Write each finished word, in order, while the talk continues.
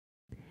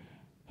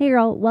Hey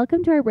girl,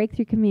 welcome to our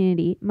Breakthrough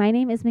community. My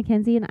name is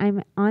Mackenzie and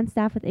I'm on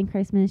staff with In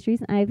Christ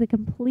Ministries, and I have the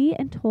complete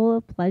and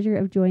total pleasure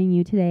of joining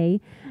you today.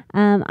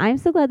 I'm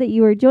so glad that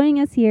you are joining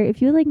us here. If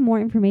you would like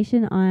more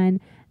information on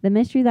the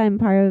ministry that I'm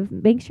part of,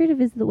 make sure to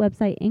visit the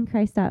website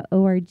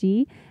inchrist.org,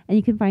 and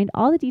you can find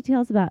all the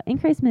details about In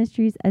Christ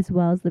Ministries as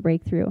well as the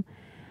Breakthrough.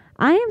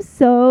 I am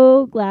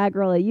so glad,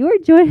 girl, that you are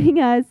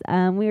joining us.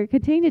 We are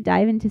continuing to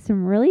dive into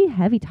some really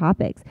heavy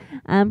topics.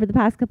 For the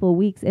past couple of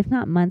weeks, if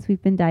not months,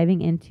 we've been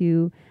diving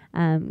into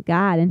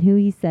God and who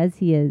he says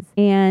he is.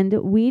 And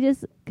we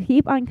just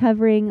keep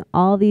uncovering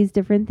all these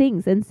different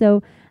things. And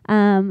so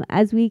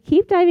as we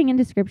keep diving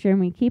into scripture and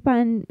we keep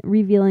on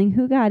revealing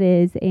who God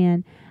is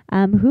and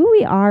who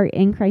we are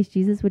in Christ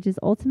Jesus, which is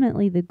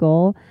ultimately the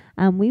goal,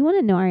 we want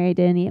to know our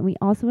identity, and we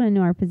also want to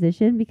know our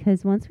position,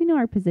 because once we know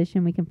our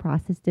position, we can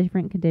process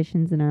different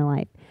conditions in our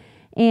life.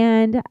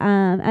 And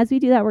as we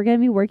do that, we're going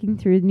to be working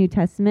through the New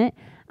Testament.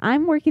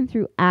 I'm working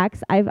through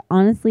Acts. I've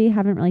honestly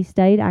haven't really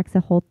studied Acts a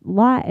whole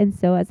lot. And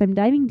so as I'm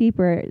diving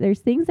deeper, there's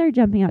things that are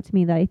jumping out to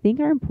me that I think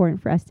are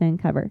important for us to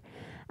uncover.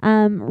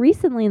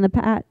 Recently in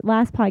the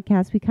last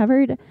podcast, we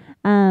covered,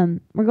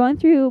 we're going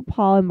through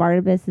Paul and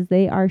Barnabas as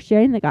they are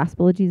sharing the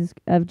gospel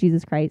of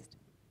Jesus Christ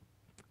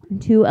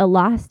to a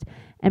lost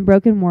and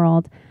broken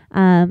world.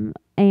 And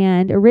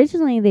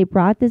originally they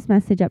brought this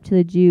message up to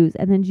the Jews,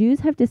 and the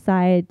Jews have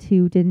decided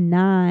to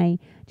deny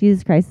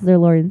Jesus Christ as their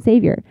Lord and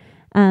Savior.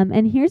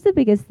 And here's the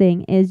biggest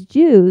thing is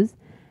Jews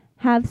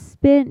have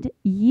spent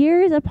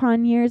years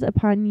upon years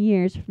upon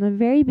years from the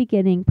very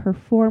beginning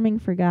performing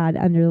for God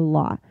under the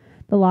law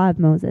of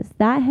Moses.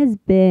 That has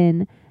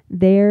been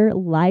their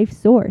life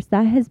source.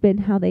 That has been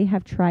how they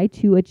have tried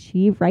to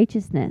achieve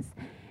righteousness.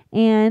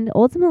 And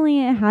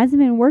ultimately, it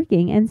hasn't been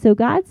working. And so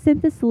God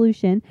sent the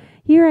solution.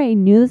 He already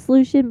knew the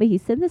solution, but he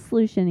sent the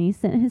solution. He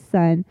sent his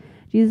son,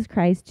 Jesus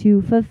Christ,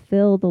 to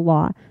fulfill the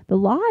law. The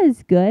law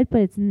is good,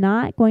 but it's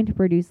not going to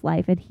produce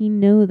life. And he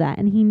knew that.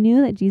 And he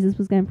knew that Jesus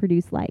was going to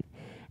produce life.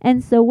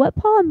 And so what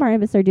Paul and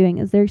Barnabas are doing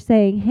is they're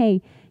saying,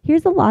 hey,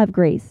 here's the law of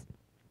grace.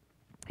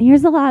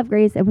 Here's the law of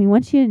grace, and we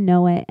want you to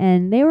know it.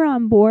 And they were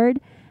on board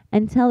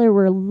until there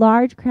were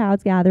large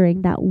crowds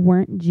gathering that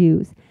weren't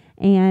Jews.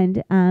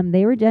 And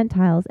they were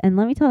Gentiles. And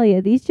let me tell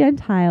you, these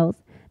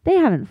Gentiles, they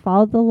haven't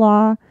followed the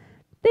law.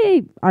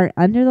 They aren't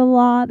under the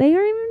law. They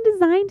aren't even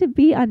designed to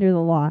be under the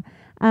law.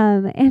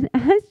 And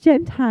as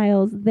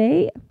Gentiles,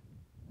 they're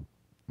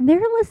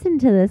listening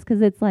to this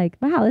because it's like,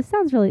 wow, this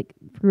sounds really,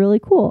 really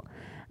cool.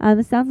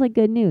 This sounds like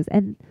good news.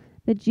 And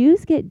the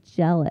Jews get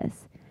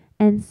jealous.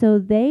 And so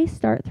they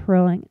start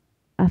throwing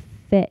a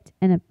fit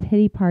and a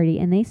pity party,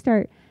 and they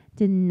start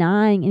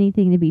denying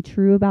anything to be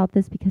true about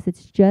this because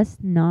it's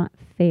just not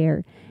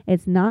fair.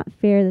 It's not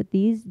fair that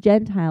these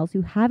Gentiles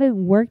who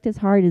haven't worked as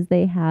hard as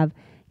they have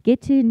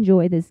get to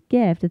enjoy this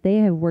gift that they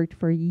have worked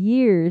for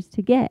years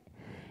to get.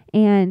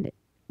 And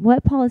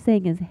what Paul is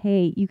saying is,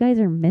 hey, you guys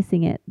are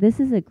missing it. This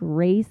is a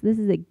grace. This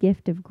is a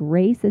gift of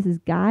grace. This is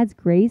God's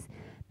grace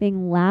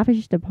being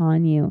lavished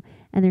upon you.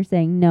 And they're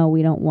saying, no,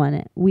 we don't want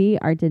it. We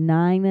are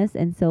denying this.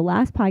 And so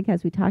last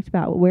podcast, we talked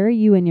about, where are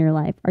you in your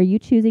life? Are you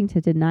choosing to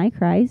deny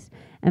Christ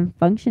and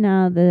function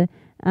out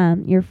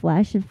of your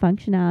flesh and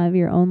function out of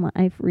your own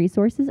life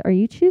resources? Or are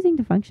you choosing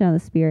to function out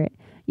of the Spirit?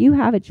 You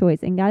have a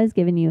choice, and God has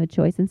given you a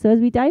choice. And so as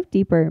we dive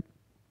deeper,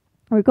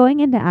 we're going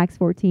into Acts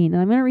 14,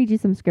 and I'm going to read you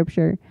some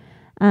scripture.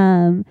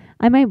 I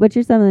might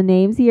butcher some of the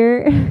names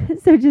here,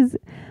 so just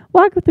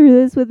walk through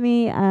this with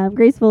me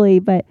gracefully.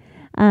 But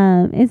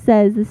it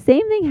says the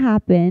same thing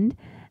happened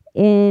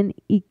in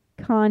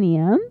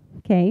Iconium.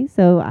 Okay,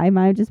 so I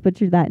might have just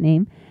butchered that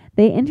name.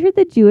 They entered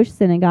the Jewish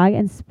synagogue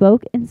and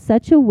spoke in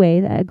such a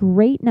way that a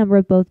great number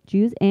of both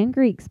Jews and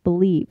Greeks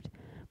believed.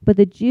 But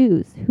the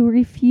Jews who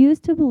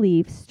refused to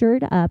believe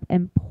stirred up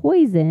and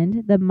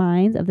poisoned the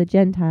minds of the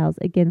Gentiles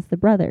against the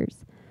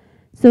brothers.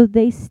 So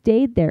they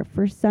stayed there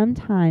for some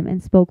time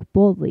and spoke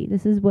boldly.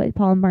 This is what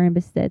Paul and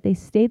Barnabas did. They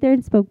stayed there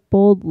and spoke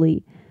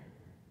boldly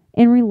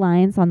in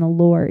reliance on the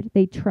Lord.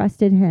 They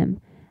trusted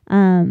him.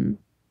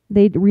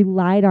 They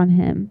relied on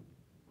him,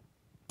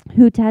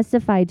 who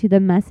testified to the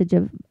message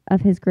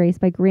of his grace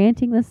by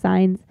granting that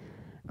signs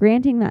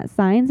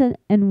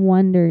and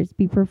wonders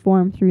be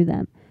performed through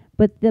them.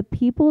 But the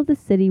people of the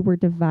city were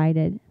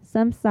divided,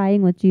 some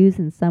siding with Jews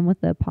and some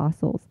with the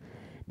apostles.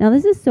 Now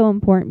this is so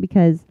important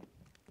because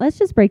let's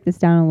just break this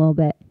down a little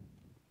bit.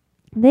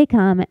 They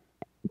come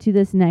to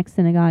this next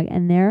synagogue,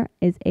 and there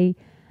is a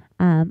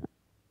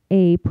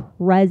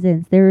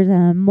presence. There's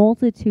a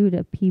multitude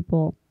of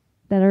people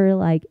that are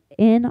like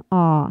in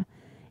awe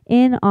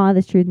of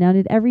this truth. Now,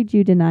 did every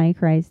Jew deny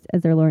Christ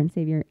as their Lord and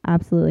Savior?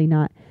 Absolutely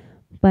not.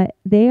 But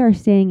they are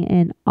staying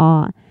in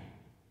awe.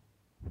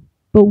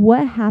 But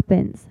what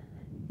happens?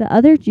 The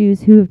other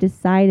Jews who have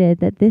decided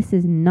that this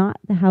is not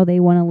how they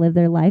want to live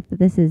their life, that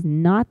this is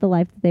not the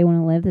life that they want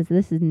to live, that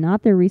this is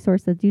not their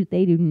resource, that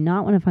they do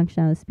not want to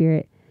function out of the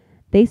Spirit,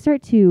 they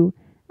start to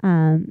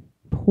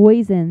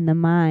poison the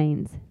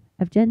minds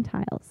of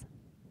Gentiles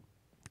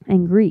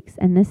and Greeks.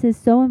 And this is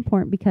so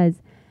important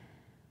because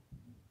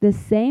the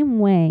same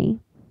way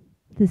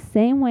the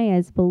same way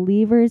as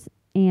believers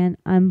and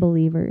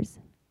unbelievers.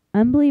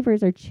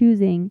 Unbelievers are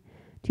choosing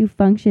to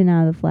function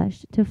out of the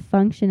flesh, to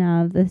function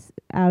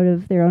out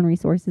of their own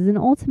resources. And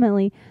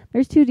ultimately,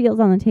 there's two deals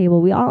on the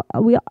table.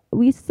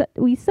 We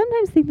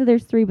sometimes think that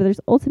there's three, but there's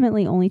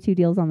ultimately only two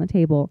deals on the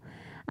table.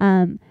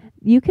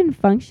 You can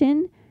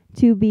function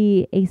to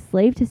be a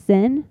slave to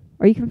sin,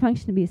 or you can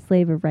function to be a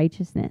slave of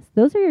righteousness.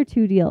 Those are your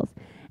two deals.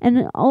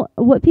 And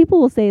what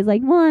people will say is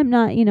like, well, I'm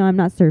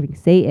not serving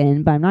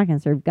Satan, but I'm not going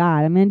to serve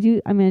God. I'm going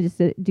to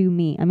just do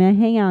me. I'm going to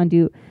hang out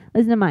and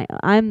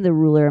I'm the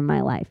ruler of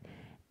my life.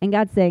 And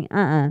God's saying,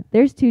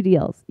 there's two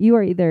deals. You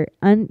are either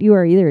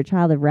a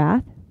child of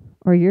wrath,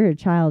 or you're a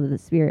child of the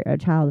Spirit, or a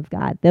child of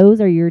God.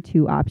 Those are your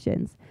two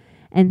options.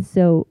 And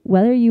so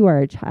whether you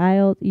are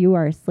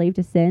a slave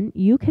to sin,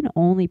 you can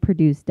only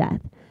produce death.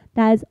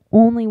 That is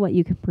only what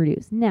you can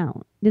produce.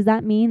 Now, does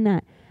that mean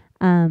that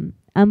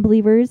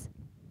unbelievers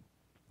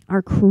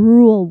are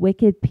cruel,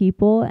 wicked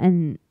people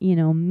and,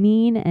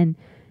 mean and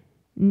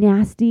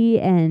nasty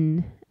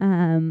and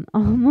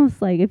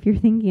almost like if you're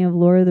thinking of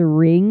Lord of the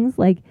Rings,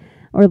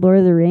 or Lord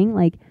of the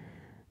Ring,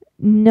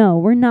 no,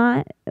 we're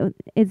not.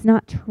 It's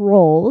not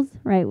trolls,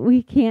 right?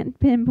 We can't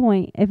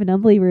pinpoint if an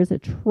unbeliever is a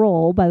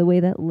troll by the way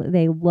that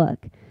they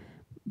look.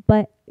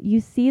 But you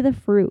see the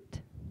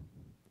fruit.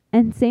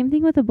 And same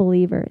thing with a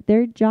believer.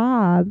 Their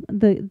job,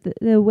 the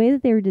way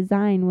that they were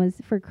designed was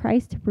for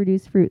Christ to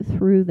produce fruit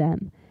through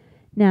them.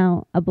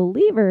 Now, a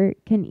believer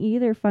can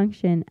either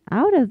function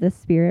out of the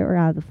Spirit or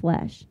out of the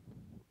flesh.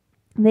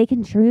 They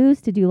can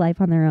choose to do life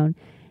on their own,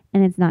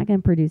 and it's not going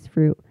to produce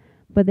fruit.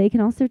 But they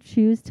can also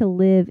choose to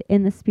live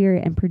in the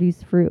Spirit and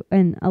produce fruit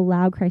and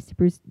allow Christ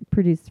to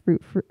produce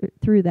fruit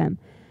through them.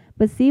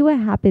 But see what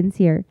happens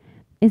here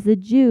is the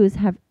Jews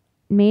have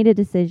made a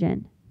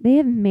decision. They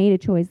have made a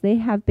choice. They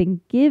have been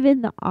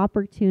given the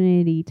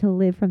opportunity to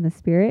live from the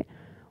Spirit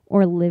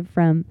or live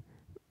from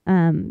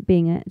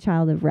being a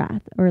child of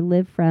wrath, or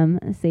live from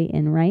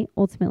Satan, right?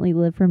 Ultimately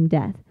live from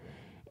death.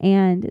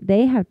 And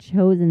they have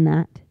chosen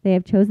that. They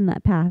have chosen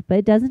that path. But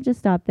it doesn't just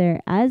stop there.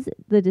 As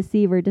the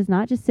deceiver does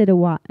not just sit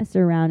around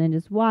and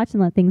just watch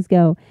and let things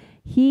go.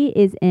 He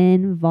is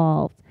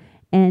involved.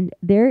 And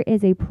there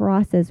is a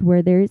process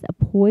where there's a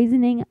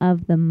poisoning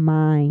of the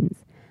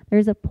minds.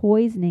 There's a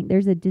poisoning.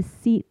 There's a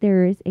deceit.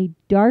 There is a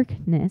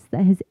darkness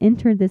that has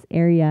entered this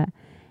area.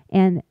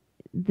 And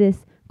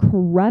this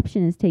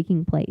corruption is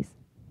taking place.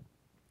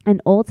 And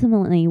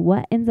ultimately,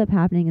 what ends up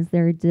happening is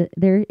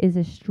there is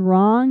a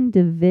strong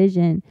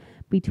division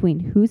between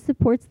who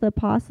supports the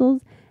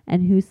apostles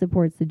and who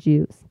supports the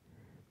Jews.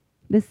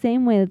 The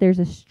same way that there's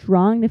a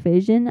strong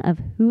division of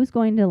who's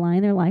going to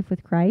align their life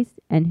with Christ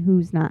and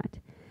who's not.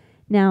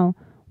 Now,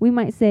 we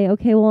might say,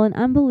 okay, well, an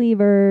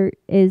unbeliever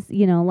is,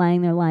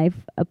 aligning their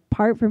life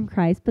apart from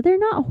Christ, but they're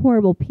not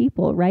horrible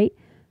people, right?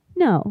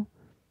 No.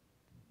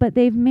 But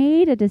they've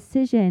made a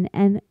decision,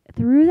 and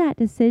through that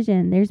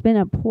decision, there's been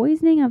a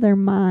poisoning of their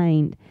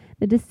mind.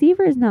 The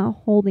deceiver is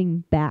not holding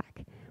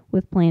back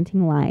with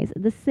planting lies.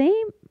 The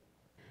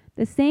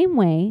same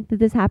way that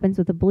this happens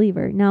with a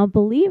believer. Now, a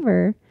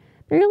believer,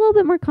 they're a little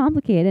bit more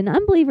complicated. An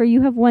unbeliever,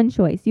 you have one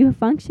choice. You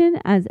function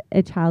as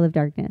a child of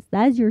darkness.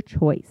 That is your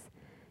choice.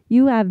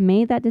 You have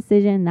made that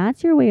decision.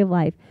 That's your way of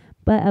life.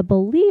 But a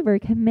believer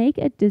can make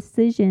a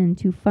decision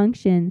to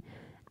function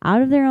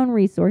out of their own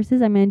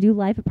resources. I'm going to do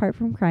life apart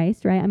from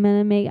Christ, right? I'm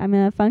going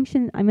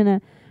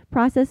to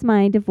process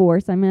my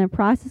divorce. I'm going to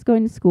process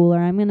going to school, or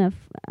I'm going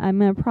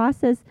to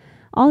process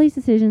all these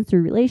decisions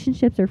through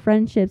relationships or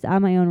friendships out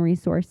of my own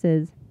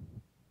resources.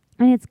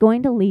 And it's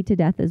going to lead to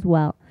death as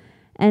well.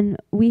 And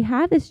we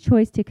have this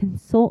choice to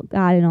consult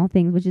God in all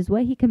things, which is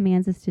what he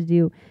commands us to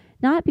do.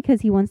 Not because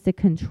he wants to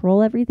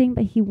control everything,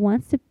 but he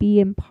wants to be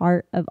in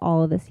part of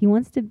all of this. He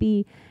wants to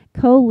be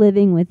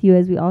co-living with you,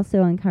 as we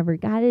also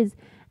uncovered. God is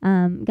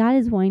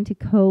wanting to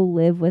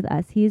co-live with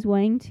us. He's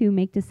wanting to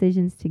make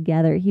decisions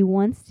together. He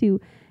wants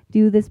to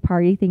do this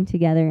party thing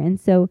together. And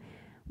so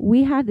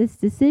we have this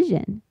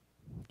decision,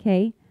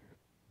 okay?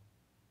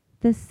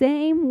 The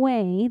same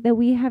way that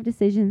we have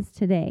decisions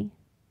today.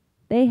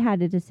 They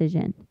had a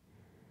decision.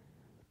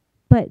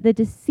 But the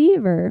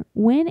deceiver,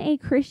 when a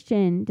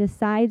Christian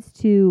decides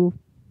to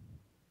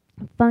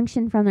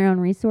function from their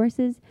own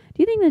resources,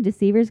 do you think the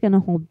deceiver is going to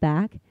hold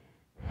back?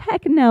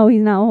 Heck no,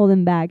 he's not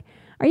holding back.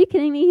 Are you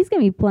kidding me? He's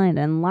going to be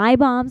planting lie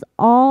bombs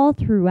all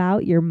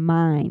throughout your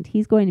mind.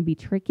 He's going to be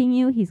tricking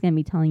you. He's going to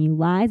be telling you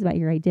lies about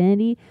your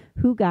identity,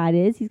 who God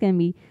is. He's going to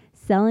be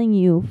selling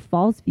you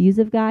false views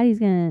of God. He's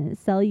going to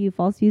sell you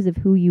false views of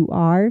who you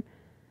are.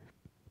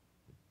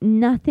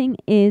 Nothing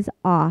is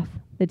off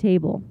the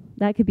table.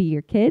 That could be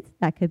your kids.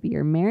 That could be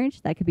your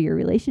marriage. That could be your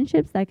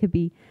relationships. That could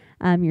be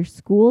your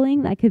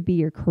schooling. That could be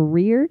your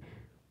career.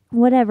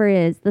 Whatever it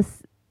is,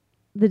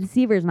 the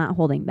deceiver is not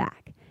holding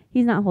back.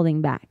 He's not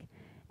holding back.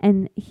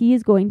 And he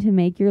is going to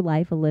make your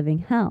life a living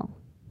hell,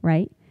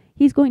 right?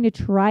 He's going to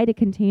try to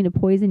continue to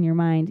poison your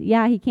mind.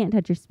 Yeah, he can't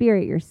touch your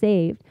spirit. You're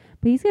saved.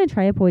 But he's going to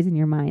try to poison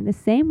your mind. The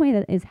same way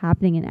that is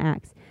happening in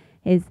Acts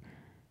is,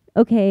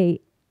 okay,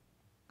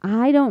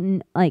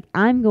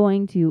 I'm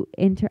going to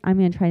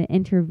try to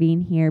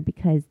intervene here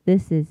because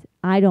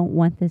I don't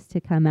want this to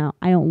come out.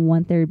 I don't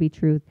want there to be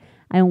truth.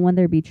 I don't want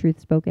there to be truth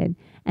spoken.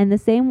 And the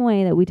same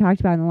way that we talked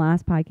about in the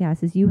last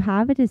podcast is you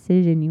have a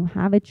decision, you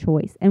have a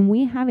choice, and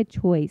we have a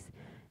choice.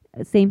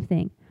 Same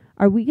thing.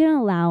 Are we going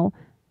to allow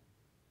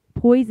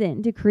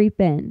poison to creep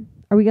in?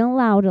 Are we going to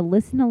allow to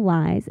listen to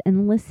lies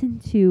and listen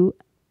to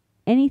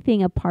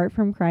anything apart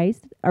from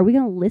Christ? Are we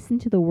going to listen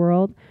to the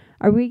world?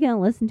 Are we going to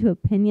listen to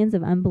opinions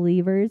of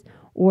unbelievers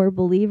or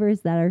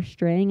believers that are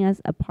straying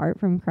us apart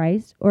from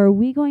Christ? Or are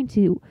we going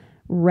to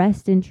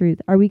rest in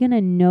truth? Are we going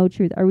to know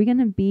truth? Are we going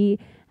to be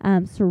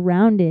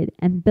surrounded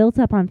and built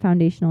up on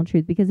foundational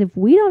truth? Because if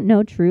we don't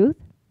know truth,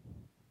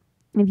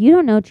 if you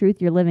don't know truth,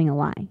 you're living a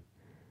lie.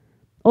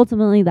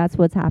 Ultimately, that's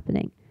what's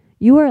happening.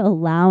 You are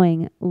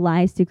allowing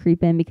lies to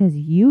creep in because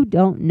you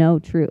don't know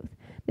truth.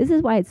 This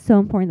is why it's so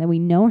important that we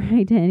know our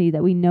identity,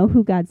 that we know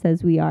who God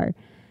says we are,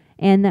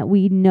 and that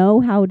we know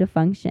how to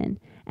function,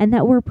 and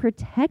that we're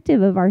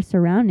protective of our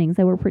surroundings,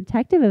 that we're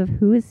protective of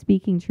who is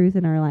speaking truth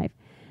in our life.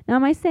 Now,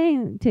 am I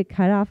saying to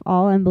cut off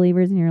all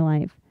unbelievers in your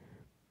life?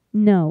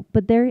 No,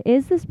 but there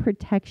is this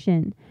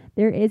protection.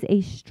 There is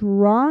a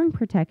strong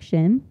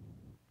protection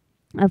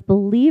of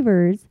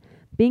believers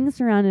being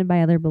surrounded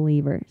by other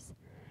believers,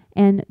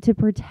 and to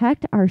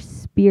protect our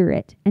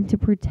spirit and to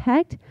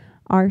protect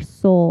our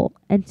soul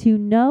and to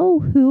know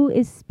who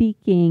is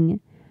speaking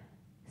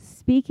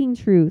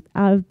truth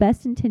out of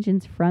best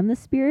intentions from the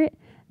Spirit,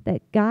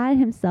 that God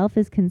himself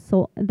is speaking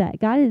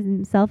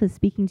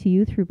to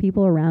you through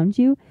people around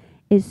you,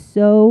 is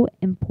so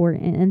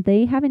important. And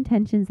they have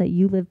intentions that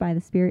you live by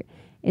the Spirit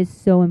is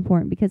so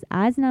important, because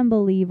as an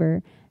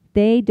unbeliever,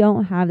 they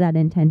don't have that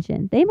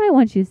intention. They might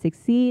want you to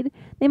succeed.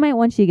 They might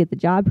want you to get the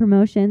job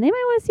promotion. They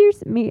might want to see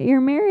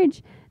your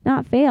marriage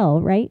not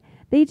fail, right?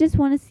 They just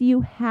want to see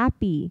you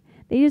happy.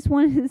 They just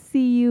want to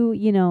see you,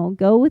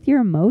 go with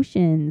your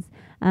emotions.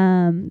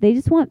 They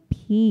just want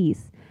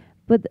peace.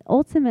 But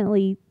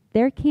ultimately,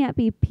 there can't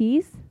be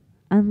peace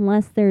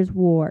unless there's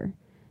war.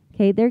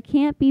 Okay? There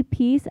can't be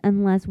peace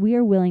unless we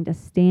are willing to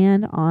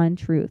stand on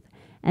truth.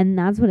 And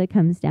that's what it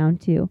comes down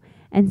to.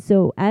 And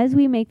so as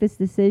we make this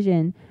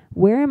decision,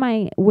 where am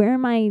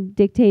I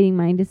dictating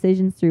my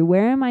decisions through?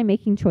 Where am I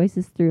making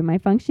choices through? Am I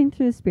functioning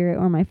through the Spirit,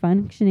 or am I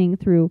functioning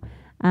through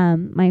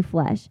my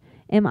flesh?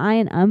 Am I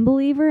an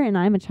unbeliever and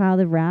I'm a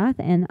child of wrath,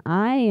 and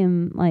I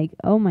am like,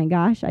 oh my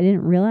gosh, I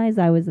didn't realize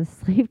I was a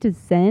slave to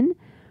sin,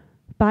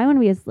 but I want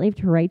to be a slave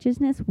to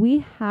righteousness?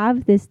 We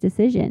have this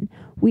decision.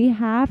 We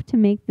have to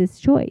make this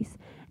choice.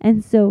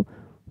 And so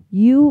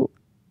you,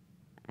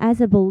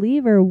 as a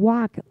believer,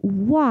 walk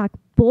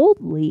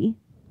boldly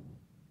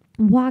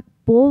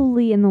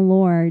in the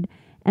Lord,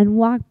 and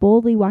walk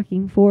boldly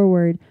walking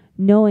forward,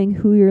 knowing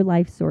who your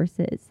life source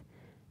is.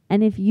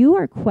 And if you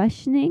are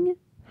questioning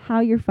how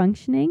you're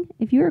functioning,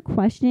 if you are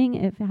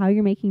questioning how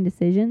you're making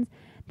decisions,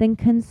 then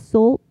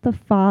consult the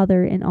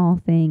Father in all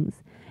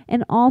things.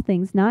 In all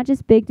things, not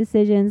just big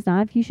decisions,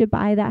 not if you should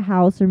buy that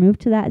house or move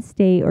to that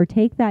state or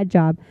take that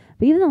job,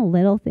 but even the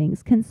little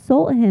things.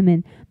 Consult him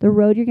in the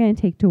road you're going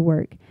to take to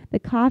work, the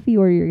coffee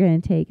order you're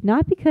going to take,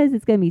 not because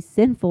it's going to be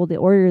sinful to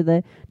order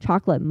the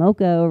chocolate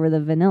mocha over the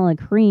vanilla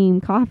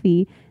cream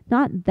coffee,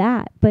 not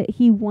that, but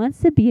he wants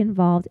to be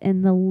involved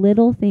in the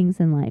little things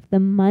in life, the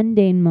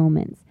mundane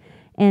moments.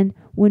 And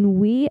when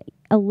we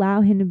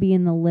allow him to be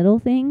in the little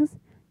things,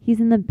 he's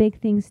in the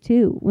big things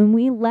too. When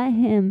we let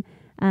him,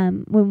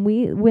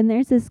 when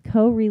there's this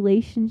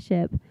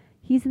co-relationship,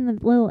 he's in the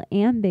little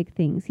and big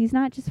things. He's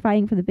not just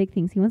fighting for the big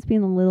things. He wants to be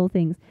in the little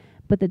things.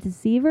 But the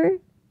deceiver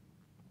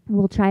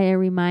will try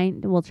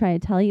to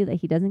tell you that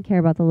he doesn't care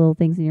about the little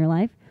things in your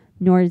life,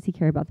 nor does he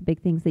care about the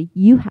big things that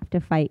you have to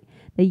fight,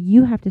 that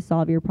you have to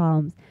solve your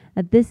problems,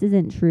 that this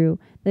isn't true,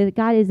 that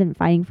God isn't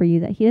fighting for you,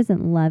 that he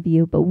doesn't love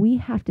you. But we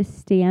have to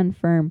stand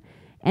firm.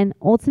 And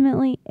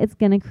ultimately, it's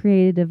going to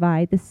create a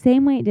divide. The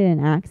same way it did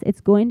in Acts,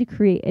 it's going to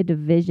create a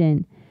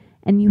division.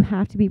 And you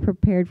have to be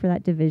prepared for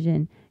that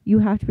division. You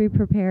have to be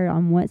prepared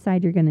on what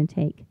side you're going to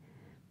take.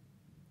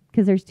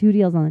 Because there's two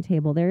deals on the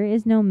table. There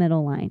is no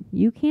middle line.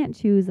 You can't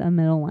choose a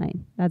middle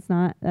line. That's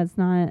not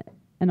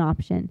an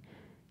option.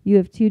 You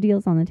have two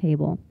deals on the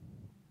table.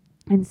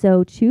 And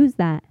so choose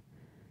that.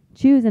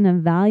 Choose and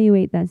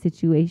evaluate that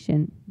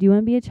situation. Do you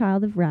want to be a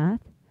child of wrath,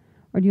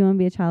 or do you want to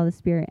be a child of the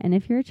Spirit? And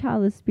if you're a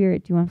child of the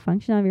Spirit, do you want to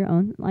function out of your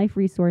own life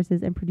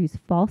resources and produce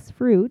false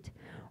fruit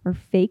or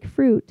fake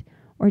fruit?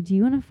 Or do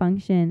you want to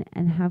function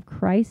and have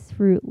Christ's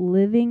fruit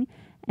living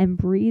and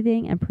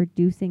breathing and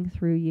producing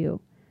through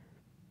you?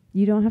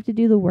 You don't have to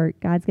do the work.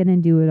 God's going to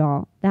do it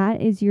all.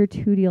 That is your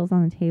two deals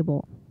on the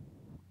table.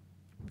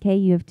 Okay,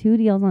 you have two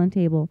deals on the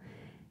table.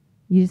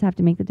 You just have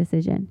to make the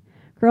decision.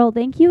 Girl,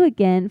 thank you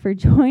again for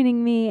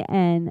joining me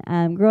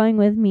and growing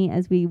with me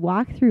as we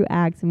walk through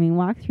Acts and we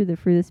walk through the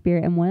fruit of the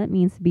Spirit and what it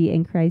means to be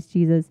in Christ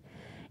Jesus.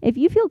 If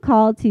you feel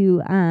called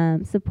to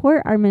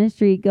support our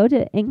ministry, go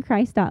to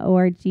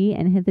inchrist.org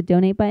and hit the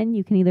donate button.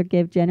 You can either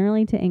give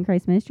generally to In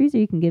Christ Ministries, or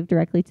you can give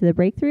directly to the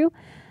Breakthrough.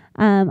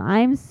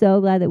 I'm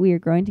so glad that we are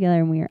growing together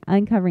and we are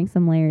uncovering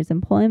some layers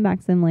and pulling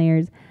back some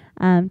layers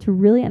to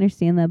really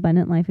understand the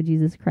abundant life of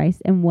Jesus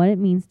Christ and what it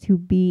means to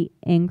be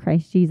in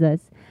Christ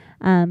Jesus,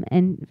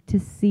 and to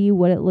see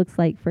what it looks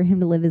like for him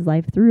to live his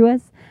life through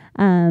us,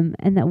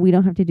 and that we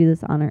don't have to do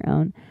this on our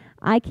own.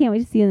 I can't wait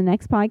to see you in the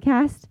next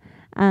podcast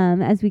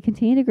as we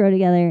continue to grow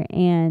together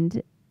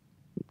and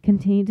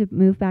continue to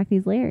move back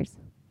these layers.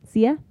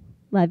 See ya.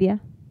 Love ya.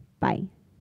 Bye.